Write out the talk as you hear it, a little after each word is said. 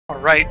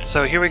Alright,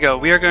 so here we go.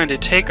 We are going to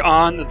take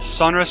on the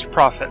Sonorous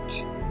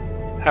Prophet.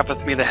 Have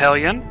with me the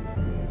Hellion,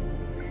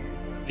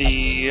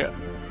 the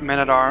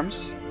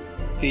Man-at-Arms,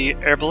 the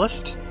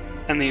Herbalist,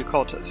 and the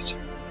Occultist.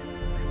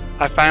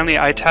 I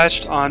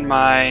attached on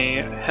my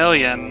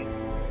Hellion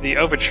the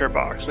Overture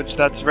box, which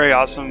that's very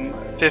awesome.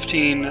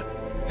 15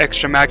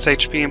 extra max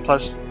HP and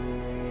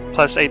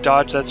plus 8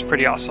 dodge, that's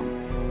pretty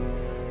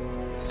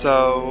awesome.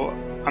 So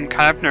I'm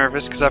kind of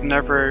nervous because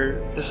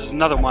this is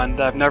another one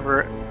that I've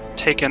never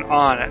taken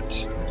on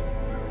it.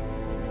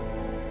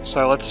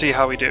 So let's see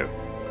how we do.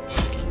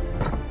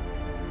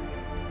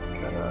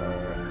 Got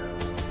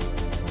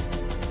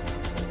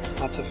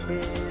lots of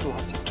food,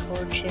 lots of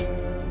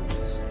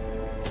torches.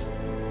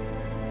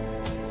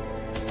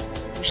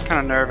 I'm just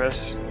kind of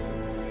nervous.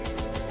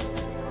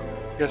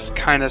 I guess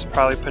kind is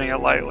probably putting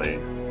it lightly.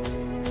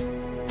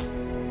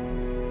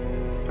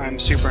 I'm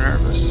super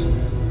nervous.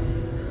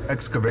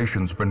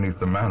 Excavations beneath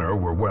the manor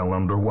were well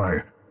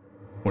underway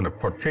when a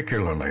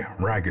particularly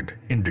ragged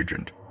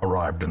indigent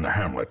arrived in the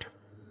hamlet.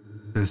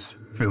 This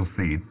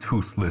filthy,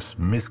 toothless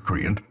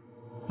miscreant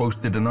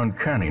boasted an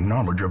uncanny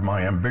knowledge of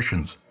my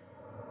ambitions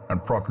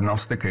and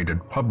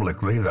prognosticated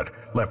publicly that,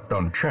 left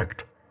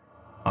unchecked,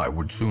 I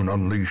would soon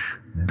unleash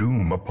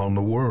doom upon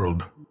the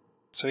world.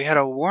 So he had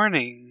a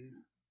warning.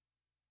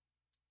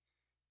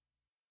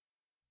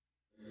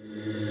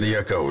 The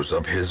echoes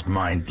of his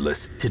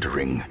mindless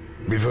tittering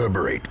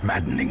reverberate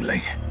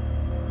maddeningly.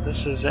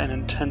 This is an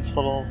intense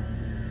little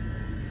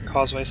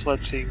causeway, so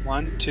let's see.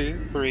 1,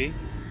 2, 3.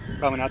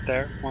 Probably not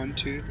there. 1,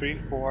 2, 3,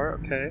 4.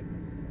 Okay.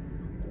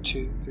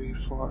 2, 3,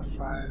 4,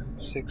 5,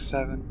 6,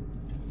 7.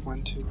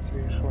 1, 2,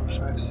 3, 4,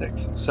 5,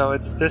 6. So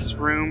it's this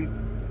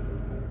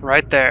room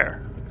right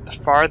there. The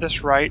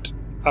farthest right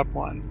up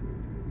one.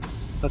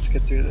 Let's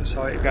get through this.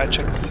 Oh, you gotta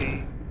check the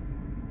scene.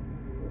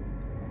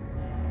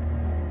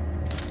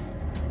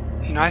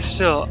 You know,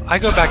 I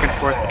go back and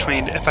forth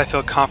between if I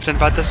feel confident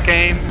about this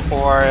game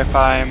or if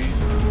I'm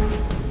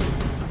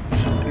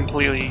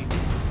completely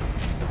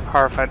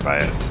horrified by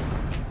it.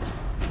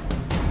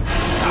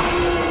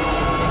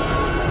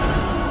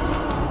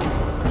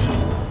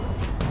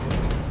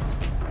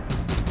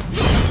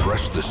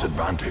 Press this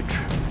advantage.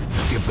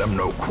 Give them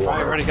no quarter.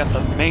 I already got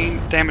the main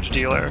damage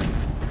dealer.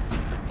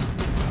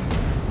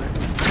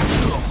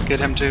 Let's get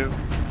him too.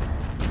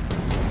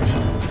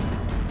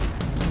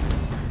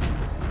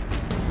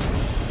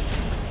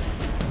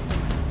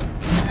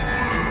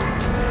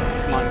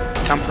 Come on,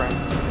 come for him.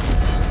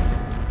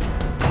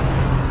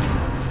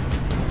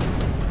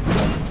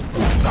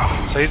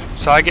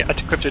 So I get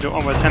equipped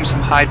with him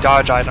some high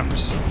dodge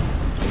items.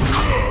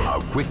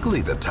 How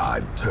quickly the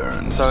tide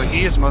turns. So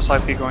he is most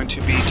likely going to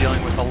be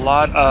dealing with a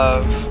lot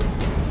of...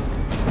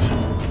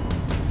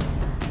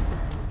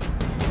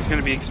 He's going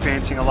to be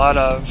experiencing a lot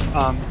of...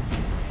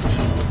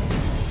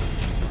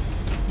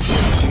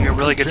 doing a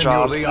really good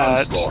job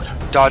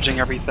at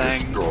dodging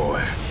everything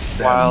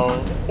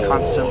while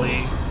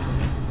constantly...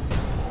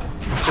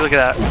 See, look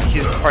at that.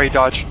 He's already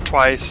dodged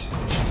twice.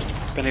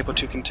 Been able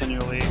to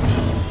continually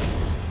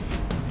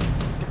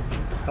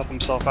help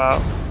himself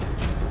out.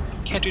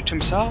 Can't do it to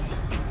himself?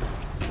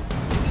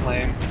 That's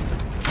lame.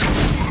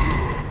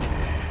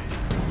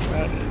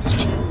 That is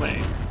too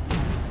lame.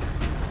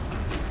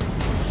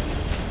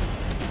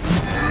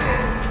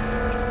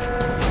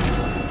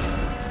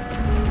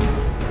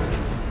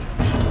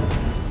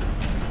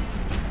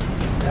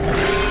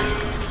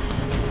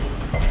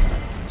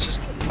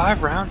 Just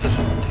 5 rounds of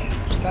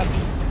damage.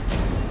 That's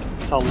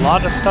a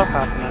lot of stuff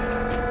happening.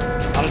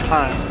 A lot of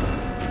time.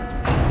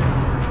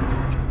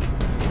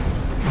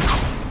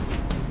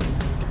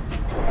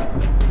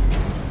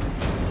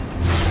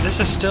 This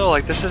is still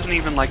like, this isn't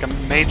even like a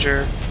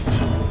major...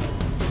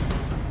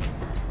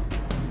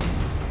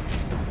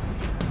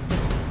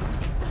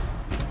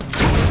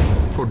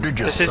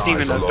 This isn't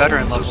even a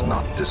veteran level. Does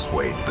not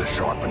dissuade the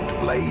sharpened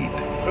blade.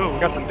 Oh, we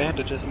got some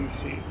bandages, let me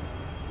see.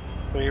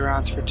 3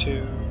 rounds for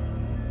 2.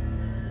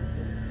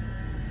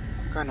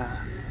 I'm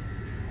gonna...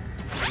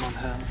 Come on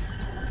him.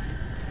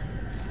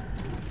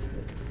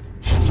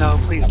 No,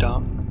 please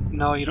don't.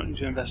 No, you don't need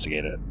to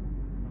investigate it.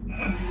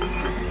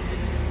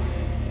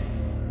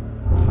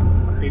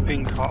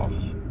 Creeping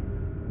cough.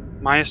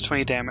 Minus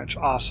 20 damage.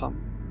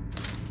 Awesome.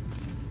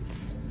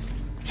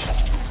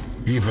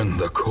 Even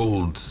the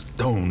cold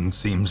stone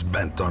seems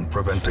bent on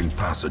preventing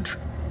passage.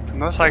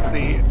 Most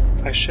likely,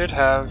 I should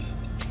have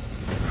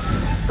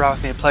brought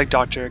with me a Plague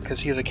Doctor because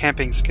he has a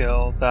camping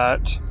skill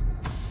that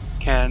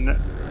can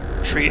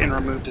treat and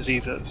remove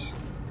diseases.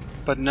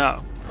 But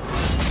no.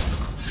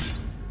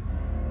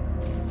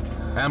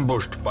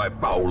 Ambushed by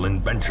foul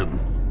invention.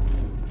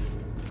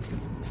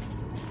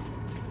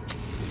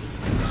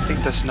 I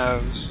think this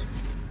knows.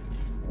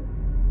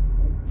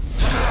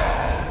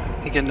 I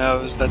think it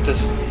knows that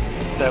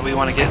that we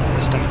want to get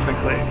this done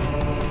quickly.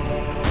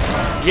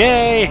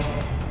 Yay!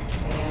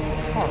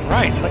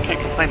 Alright, I can't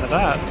complain to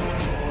that.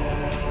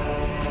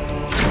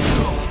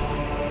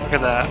 Look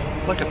at that.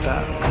 Look at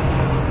that. Look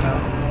at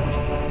that.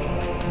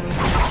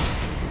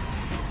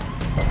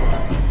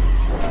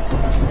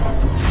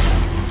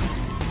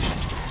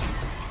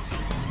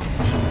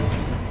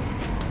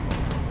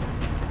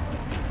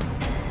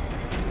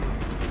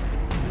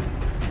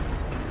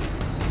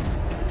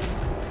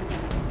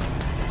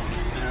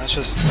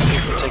 Let's just see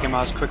if we can take him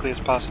out as quickly as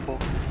possible.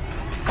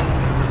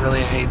 I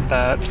really hate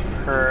that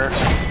her.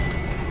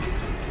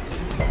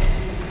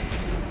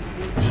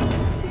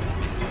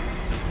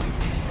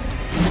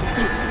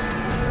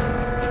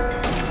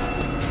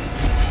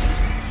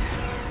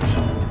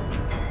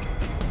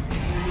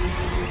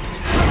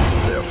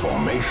 Their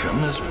formation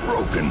is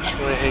broken. I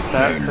really hate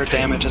that her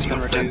damage has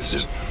been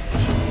reduced.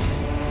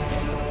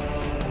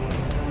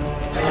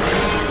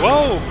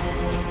 Whoa!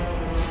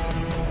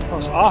 That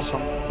was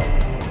awesome.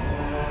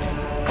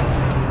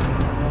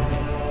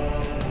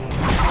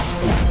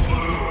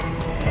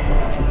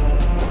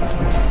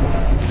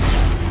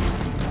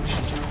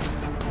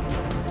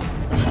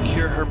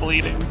 Cure her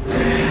bleeding.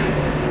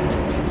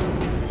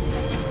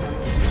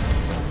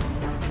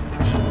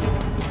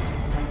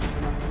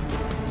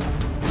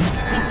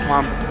 Come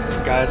on,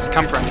 guys,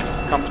 come for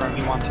him. Come for him,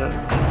 he wants it.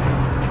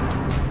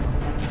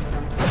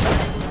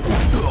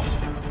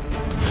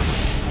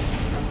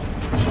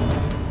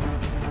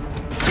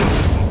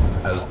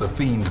 As the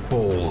fiend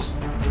falls,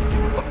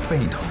 a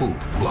faint hope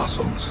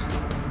blossoms.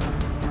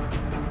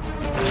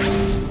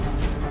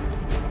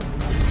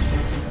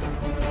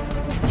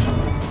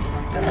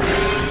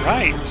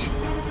 Right.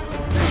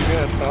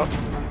 Good. Oh.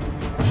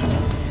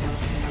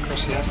 Of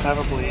course, he has to have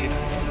a bleed.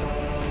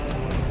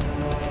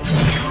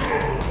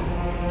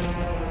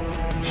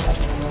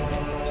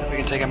 Let's see if we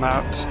can take him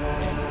out.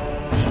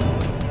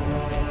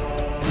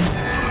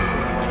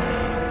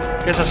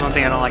 I guess that's one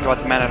thing I don't like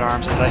about the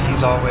Man-at-Arms is that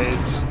he's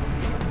always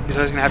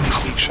gonna have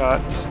these weak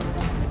shots.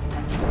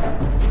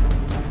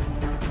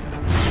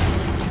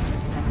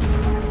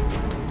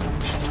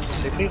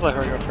 So please let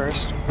her go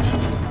first.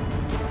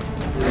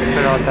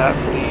 Put out that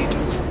bleed.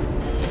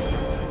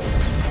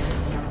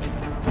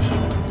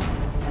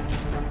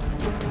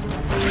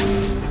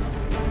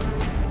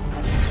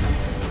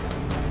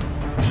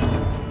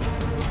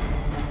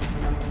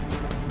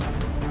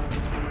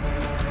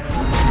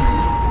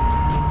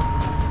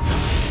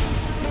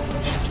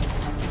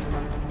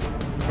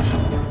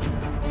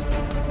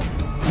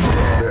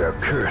 Their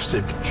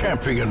cursed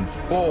champion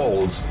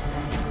falls.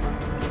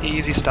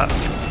 Easy stuff.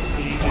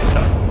 Easy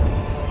stuff.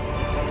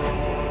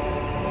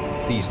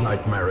 These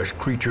nightmarish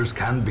creatures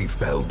can be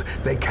felled.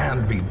 They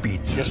can be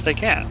beaten. Yes, they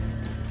can.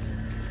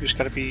 You just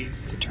gotta be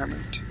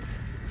determined.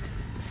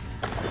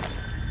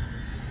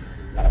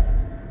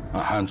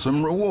 A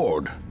handsome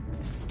reward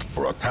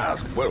for a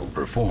task well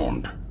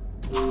performed.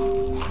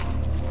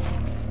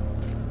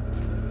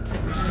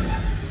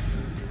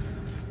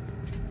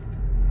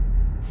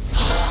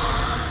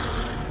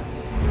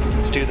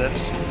 Let's do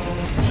this.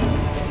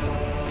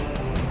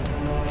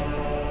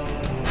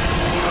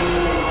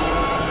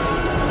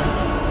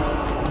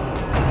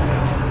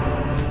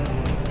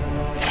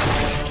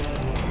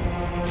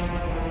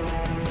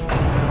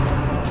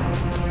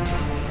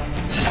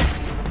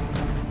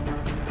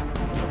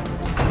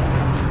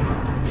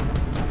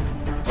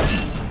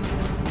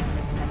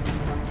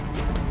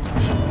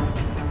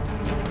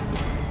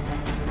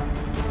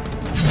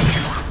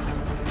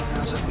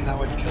 That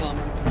would kill him.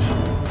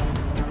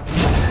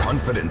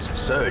 Confidence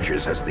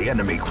surges as the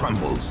enemy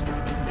crumbles.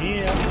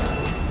 Yeah.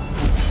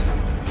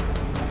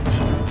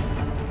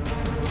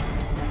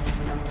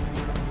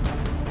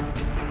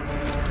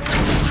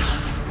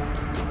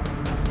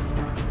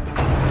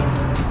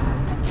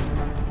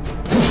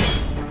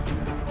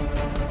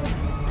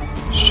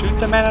 Shoot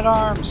the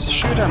Man-at-Arms!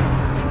 Shoot him!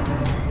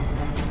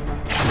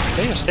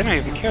 They don't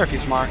even care if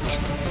he's marked.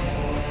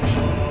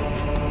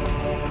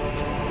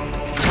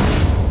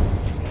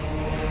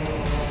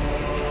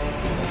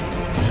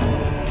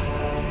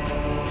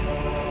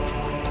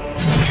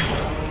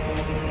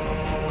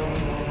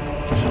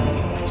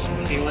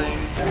 Some healing.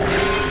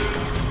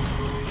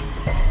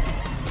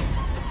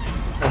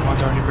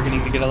 Everyone's already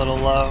beginning to get a little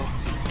low.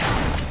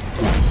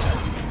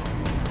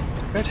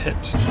 Good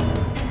hit.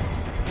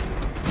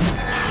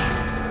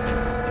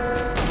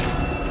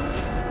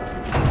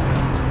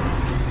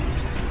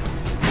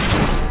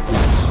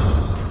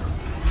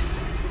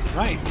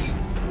 Right.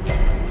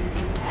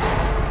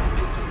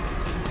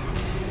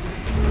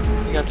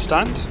 You got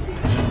stunned?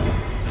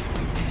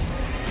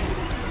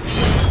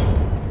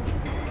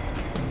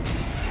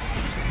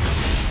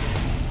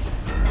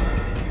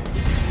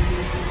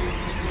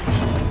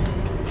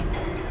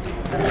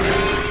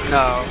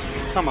 No,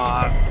 come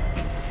on.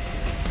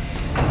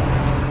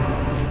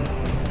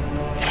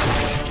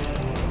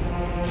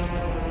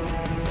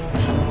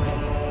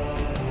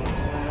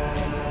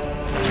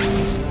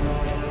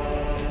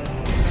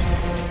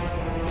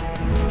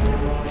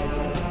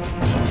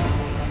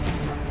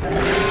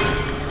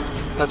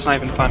 That's not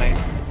even funny.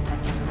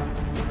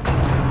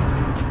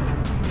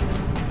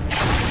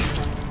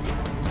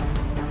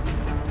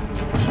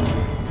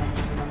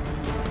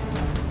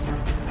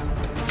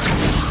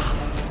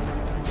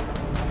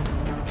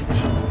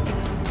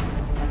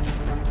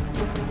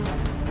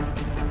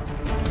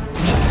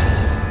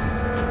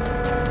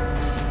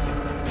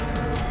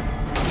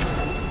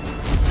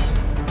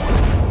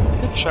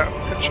 Good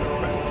show,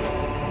 friends.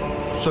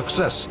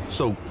 Success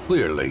so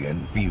clearly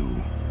in view.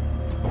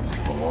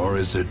 Or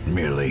is it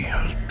merely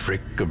a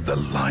trick of the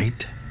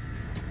light?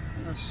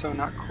 It's so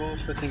not cool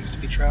for things to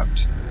be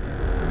trapped.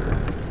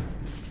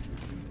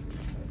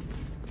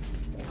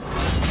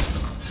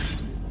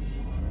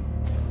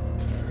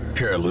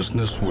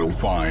 Carelessness will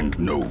find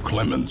no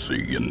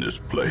clemency in this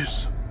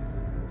place.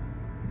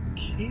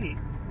 Key.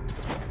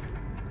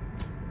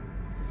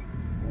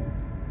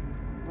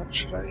 What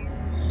should I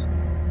use?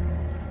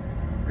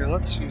 Here,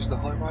 let's use the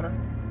holy water.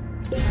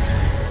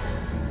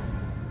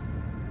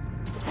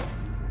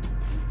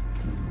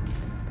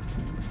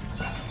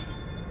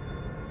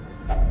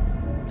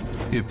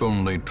 If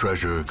only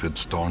treasure could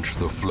staunch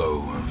the flow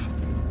of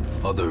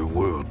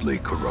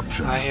otherworldly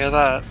corruption. I hear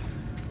that.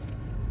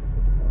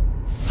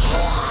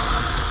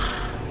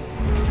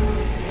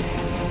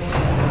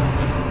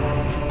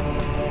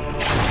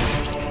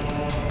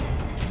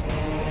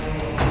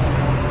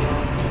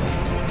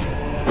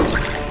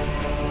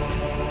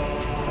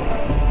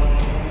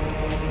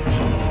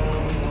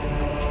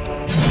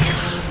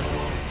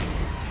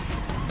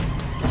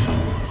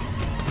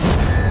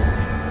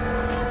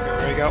 We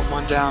already got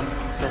one down.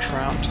 First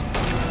round.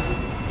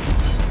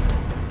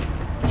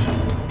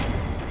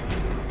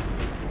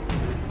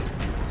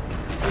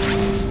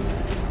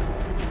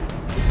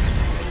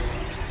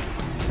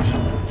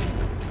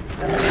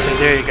 So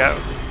there you go.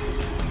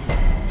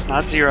 It's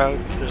not zero.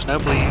 There's no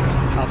bleeds.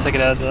 I'll take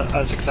it as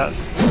a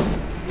success.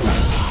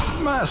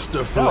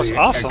 Masterfully That was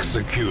awesome.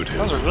 executed.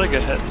 That was a really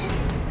good hit.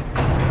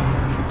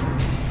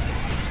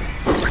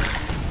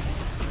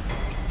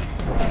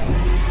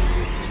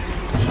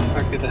 Looks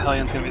like the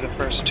Helion's going to be the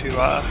first to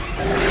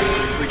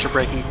reach a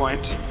breaking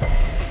point.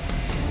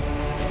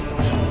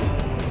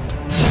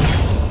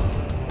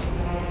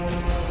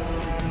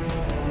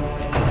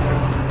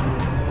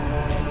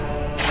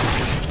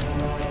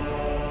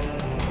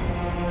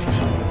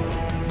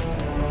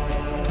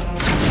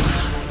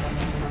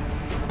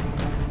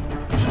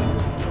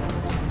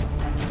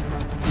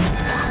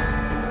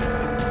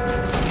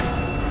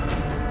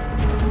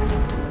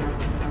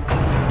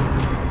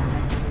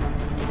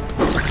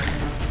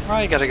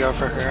 Why you gotta go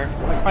for her?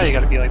 Like, why you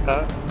gotta be like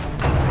that?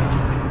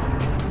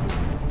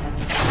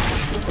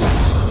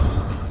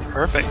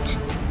 Perfect.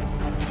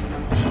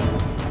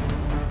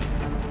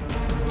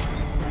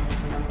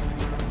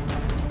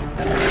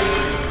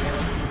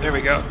 There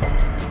we go.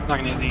 It's not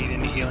gonna need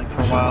any healing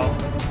for a while.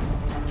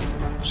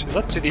 Actually,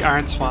 let's do the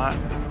Iron Swan.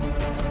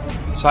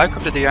 So I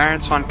equipped the Iron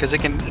Swan because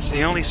it's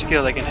the only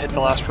skill that can hit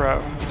the last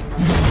row.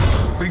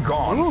 Be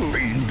gone, Ooh.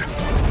 fiend.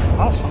 That's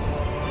awesome.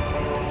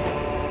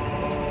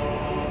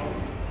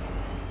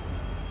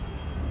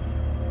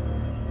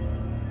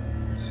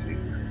 Let's see.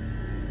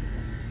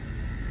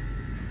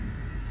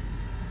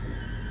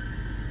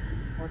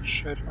 What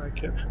should I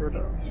get rid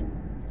of?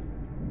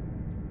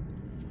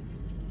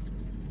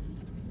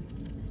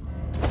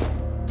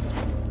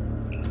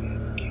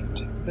 Can't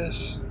take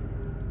this.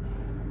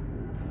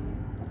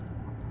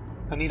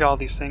 I need all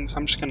these things.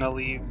 I'm just gonna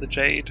leave the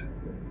jade.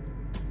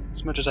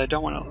 As much as I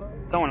don't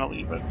wanna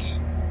leave it.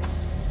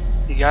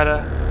 You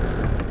gotta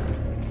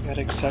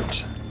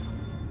accept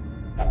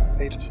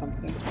fate of some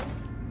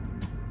things.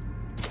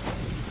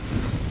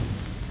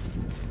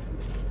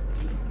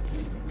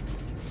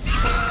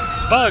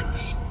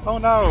 Bugs! Oh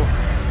no!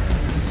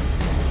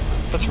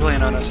 That's really a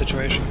no-no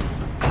situation.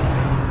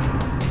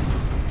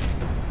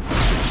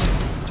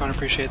 Don't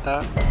appreciate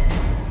that.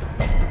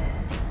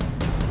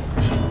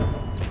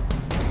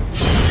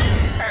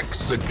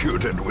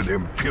 Executed with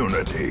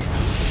impunity.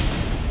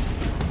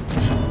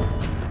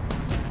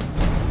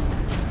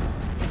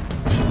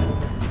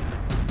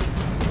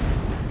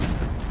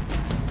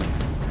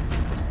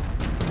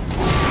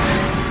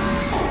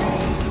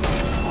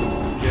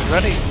 Get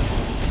ready.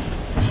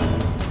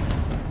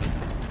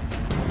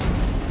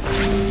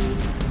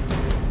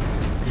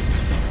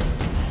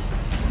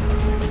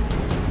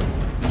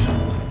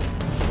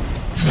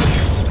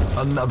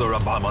 Another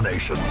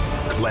abomination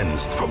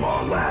cleansed from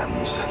our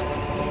lands.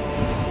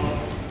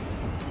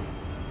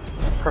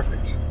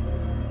 Perfect.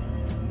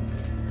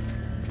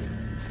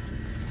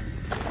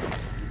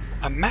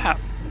 A map?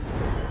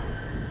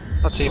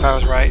 Let's see if I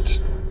was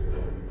right.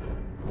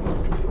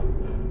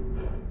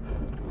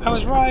 I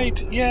was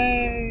right!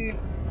 Yay!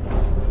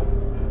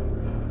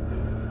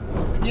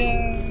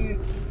 Yay!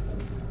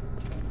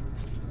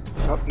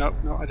 Oh, no,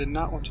 no, I did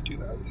not want to do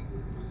that.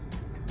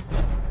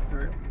 There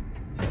we go.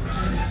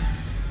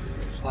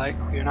 Looks like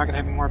we're not going to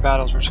have any more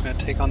battles, we're just going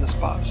to take on this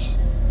boss.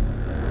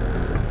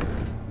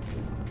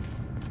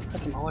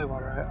 Had some holy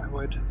water, I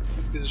would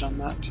use it on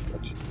that,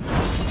 but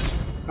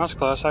that was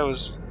close. I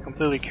was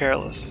completely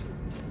careless.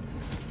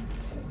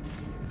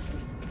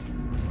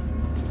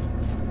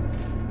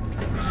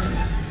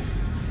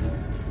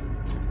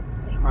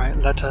 Alright,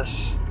 let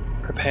us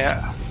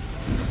prepare.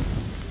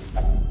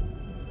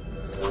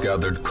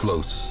 Gathered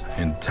close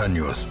in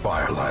tenuous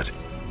firelight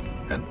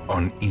and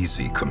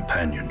uneasy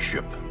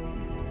companionship.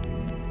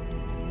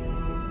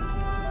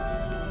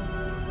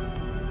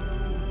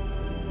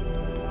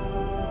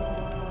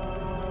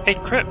 8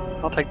 crit.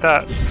 I'll take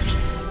that.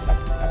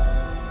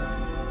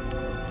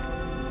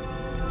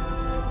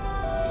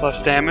 plus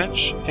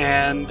damage,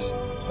 and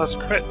plus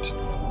crit.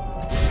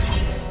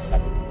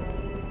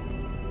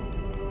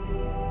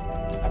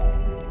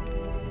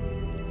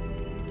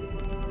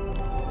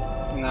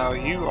 No,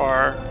 you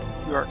are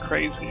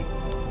crazy.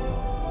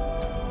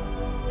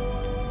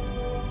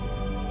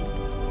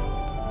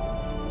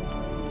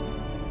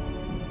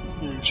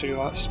 Should we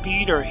want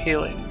speed or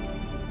healing?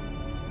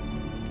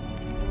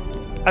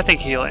 I think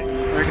healing.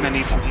 We're gonna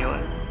need some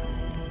healing.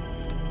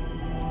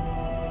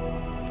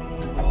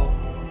 We'll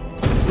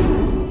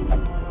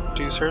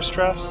reduce her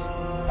stress.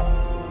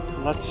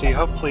 Let's see,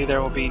 hopefully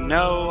there will be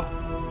no...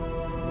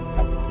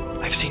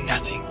 I've seen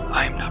nothing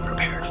I am not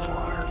prepared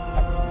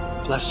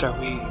for. Blessed are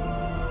we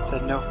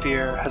that no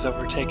fear has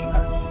overtaken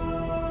us.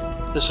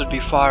 This would be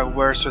far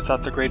worse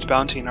without the great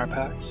bounty in our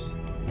packs.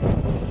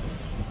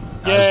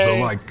 Yay. As the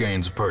light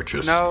gains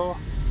purchase, no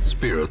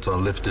spirits are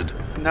lifted,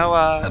 no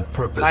and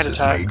purpose night is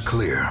attacks. made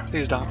clear.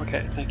 Please don't.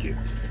 Okay, thank you.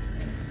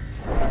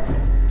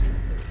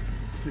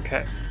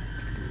 Okay.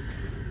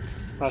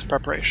 Last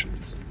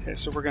preparations. Okay,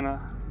 so we're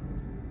gonna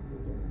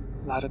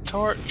light a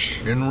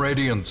torch. In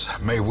radiance,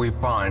 may we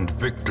find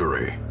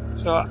victory.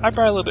 So I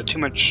brought a little bit too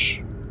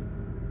much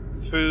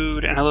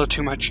food and a little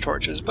too much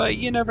torches, but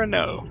you never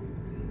know.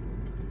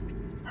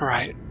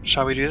 Alright,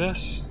 shall we do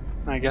this?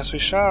 I guess we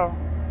shall.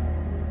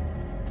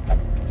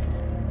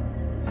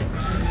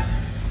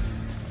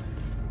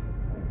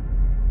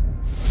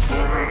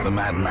 The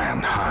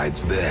madman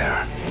hides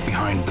there,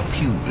 behind the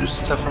pews,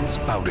 So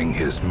spouting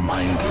his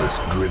mindless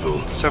drivel.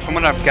 So from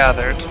what I've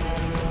gathered,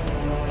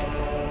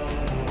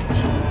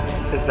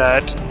 is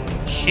that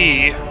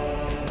he...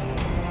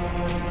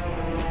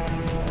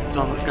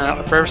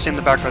 forever see in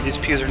the background, these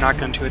pews are not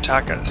going to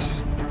attack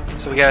us.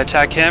 So we gotta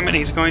attack him, and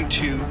he's going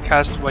to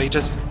cast what he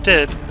just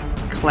did,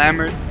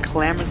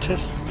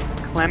 Calamitous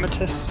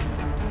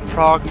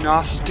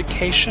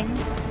Prognostication.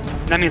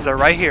 That means that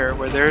right here,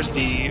 where there's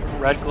the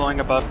red glowing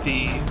above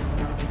the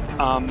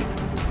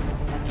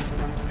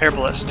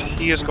Herbalist,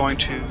 he is going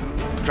to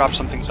drop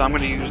something, so I'm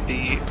going to use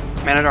the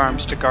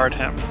Man-at-Arms to guard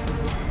him.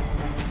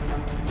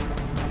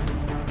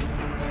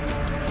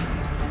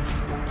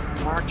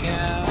 Mark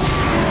him.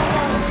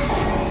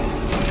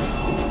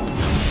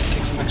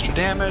 Take some extra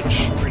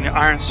damage. We're going to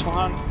Iron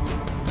Swan.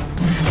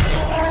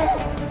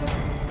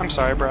 I'm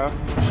sorry, bro.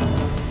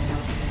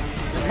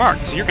 You're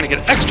marked, so you're going to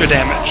get extra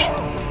damage.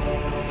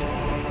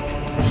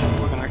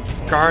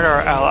 Guard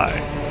our ally.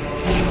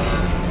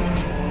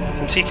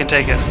 Since he can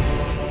take it,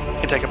 he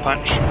can take a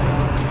punch.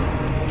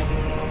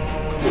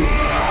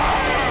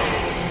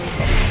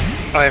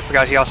 Oh, I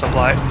forgot he also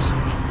blights.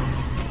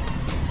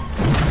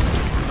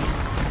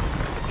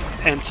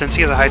 And since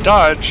he has a high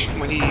dodge,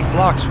 when he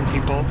blocks from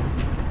people...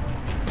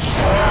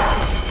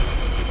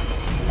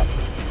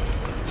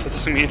 So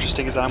this is going to be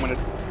interesting, is that I'm going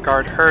to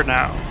guard her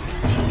now.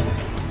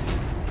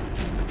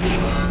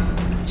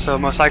 So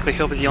most likely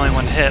he'll be the only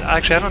one hit.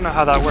 Actually, I don't know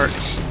how that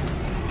works.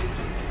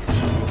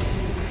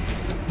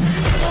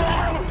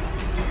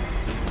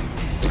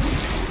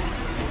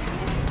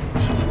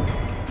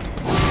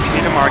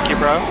 Mark you,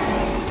 bro.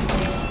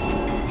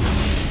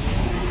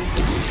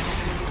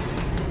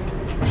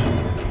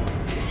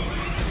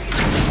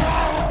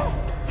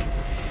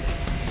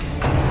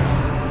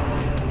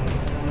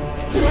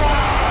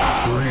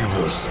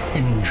 Grievous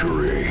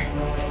injury,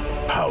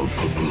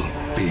 palpable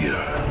fear.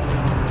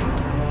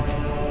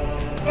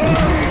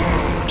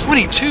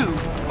 22!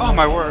 Oh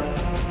my word.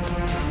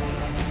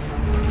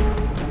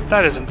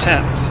 That is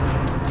intense.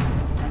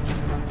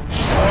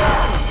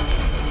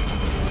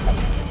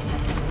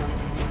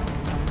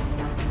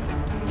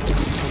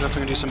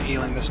 I'm going to do some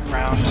healing this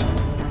round.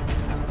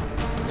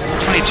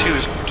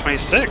 22,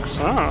 26,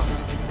 oh.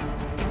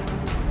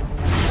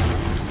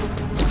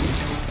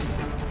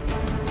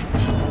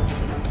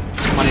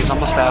 Money's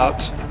almost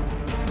out.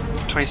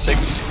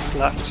 26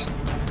 left.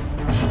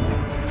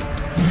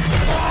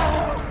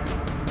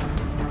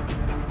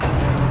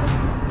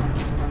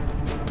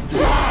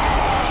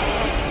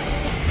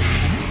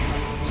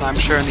 So I'm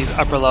sure in these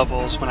upper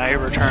levels, when I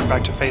return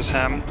back to face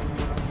him,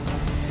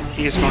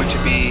 he is going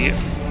to be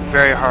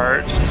very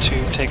hard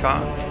to take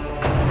on.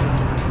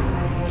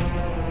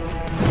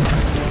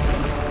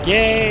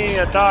 Yay,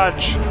 a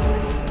dodge!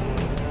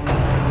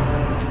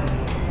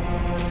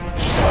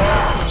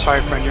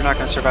 Sorry friend, you're not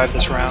going to survive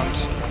this round.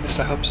 At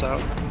least I hope so.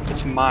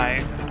 It's my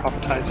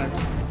prophetizing.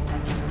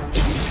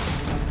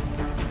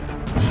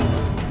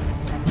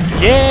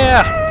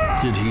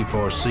 Yeah! Did he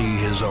foresee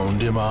his own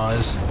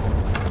demise?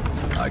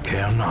 I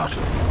care not,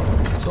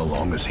 so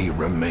long as he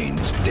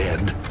remains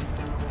dead.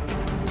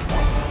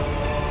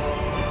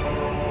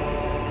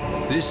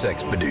 This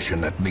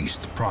expedition at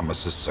least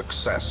promises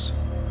success.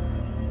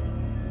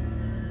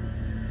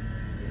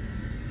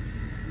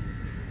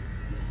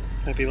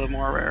 It's gonna be a little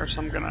more rare, so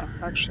I'm gonna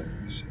actually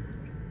see.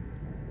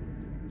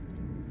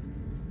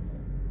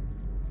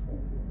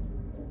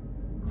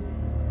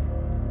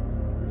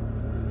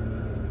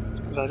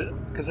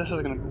 Because this is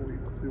gonna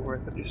be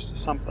worth at least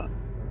something.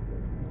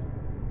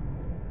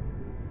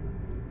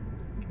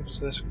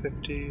 So this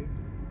 50.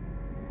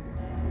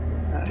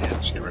 Yeah,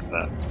 just get rid of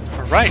that.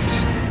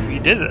 Alright! We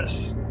did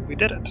this. We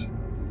did it.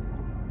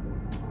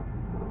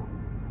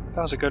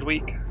 That was a good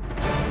week.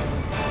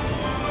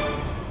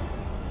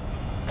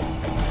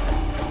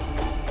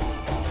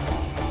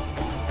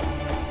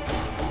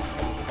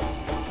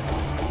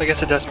 I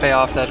guess it does pay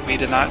off that we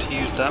did not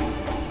use them.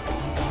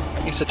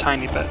 At least a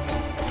tiny bit.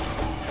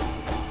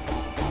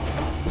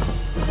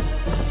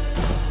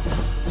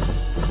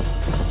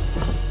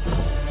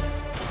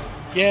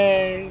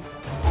 Yay!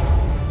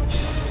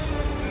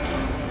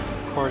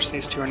 Of course,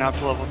 these two are now up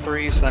to level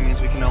 3, so that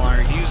means we can no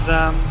longer use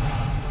them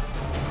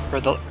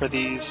for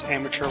these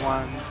amateur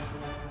ones.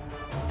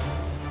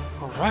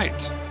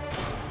 Alright.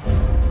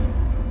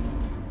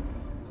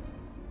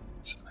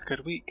 It's a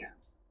good week.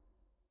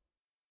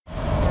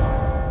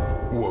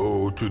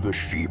 Woe to the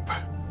sheep.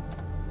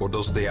 Or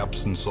does the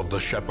absence of the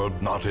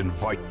shepherd not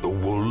invite the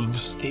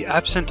wolves? The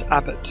absent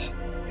abbot.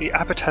 The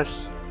abbot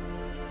has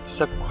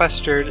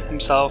sequestered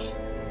himself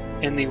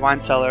in the wine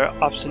cellar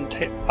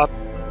obstinately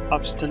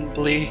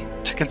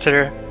to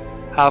consider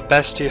how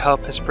best to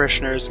help his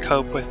parishioners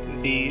cope with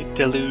the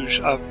deluge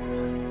of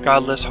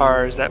godless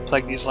horrors that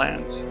plague these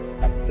lands.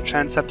 The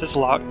transept is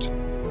locked.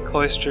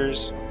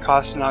 Cloisters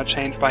cost now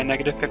changed by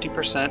negative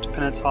 50%.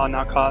 Penance hall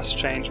now costs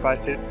changed by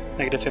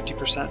negative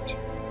 50%.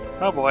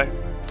 Oh boy.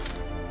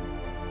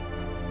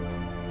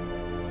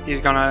 He's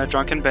gonna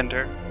drunken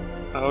bender.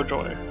 Oh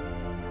joy.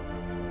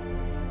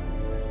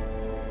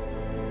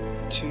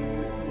 2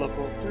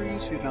 level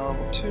 3s, he's now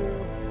level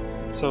 2.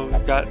 So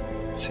we've got,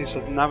 see, so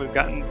now we've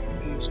gotten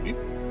these. So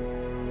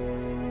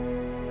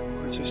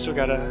we still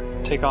gotta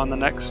take on the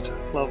next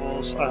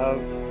levels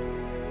of.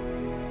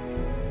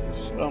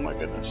 Oh my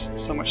goodness,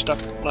 so much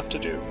stuff left to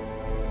do.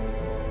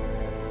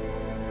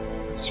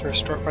 Let's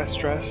first sort by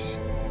stress.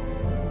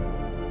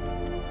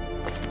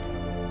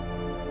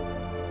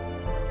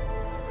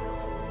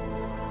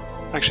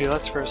 Actually,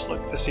 let's first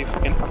look to see if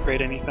we can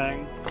upgrade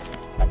anything.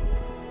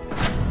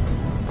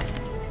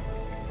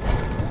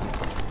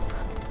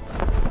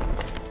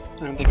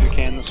 I don't think we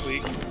can this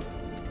week.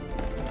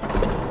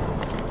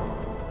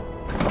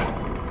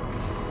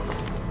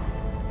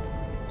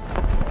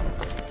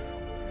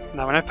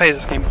 Now, when I played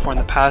this game before in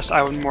the past,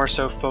 I would more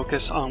so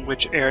focus on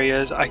which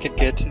areas I could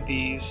get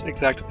these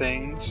exact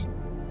things.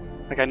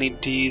 Like, I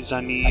need Ds,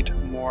 I need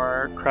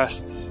more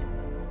crests.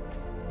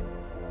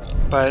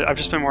 But I've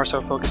just been more so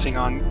focusing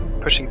on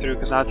pushing through,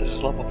 because now this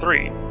is level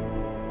 3.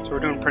 So we're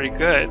doing pretty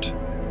good.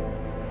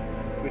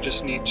 We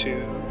just need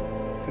to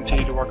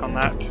continue to work on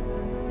that.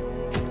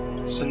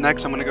 So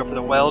next I'm going to go for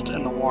the Weld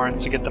and the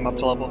Warrants to get them up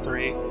to level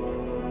 3.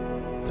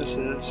 This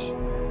is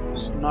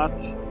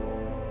not...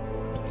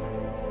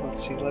 So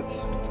let's see,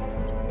 let's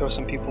throw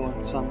some people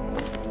in some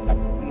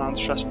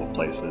non-stressful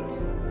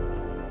places.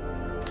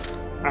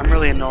 I'm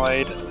really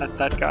annoyed at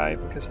that guy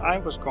because I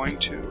was going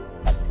to...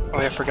 Oh,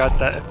 I forgot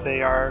that if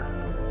they are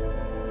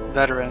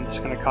veterans, it's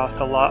going to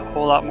cost a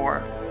whole lot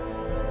more.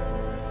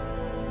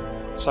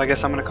 So I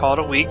guess I'm going to call it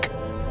a week.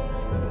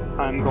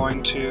 I'm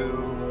going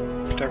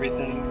to do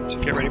everything to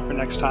get ready for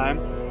next time.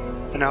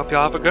 And I hope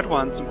y'all have a good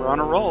one. We're on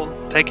a roll.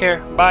 Take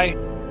care. Bye.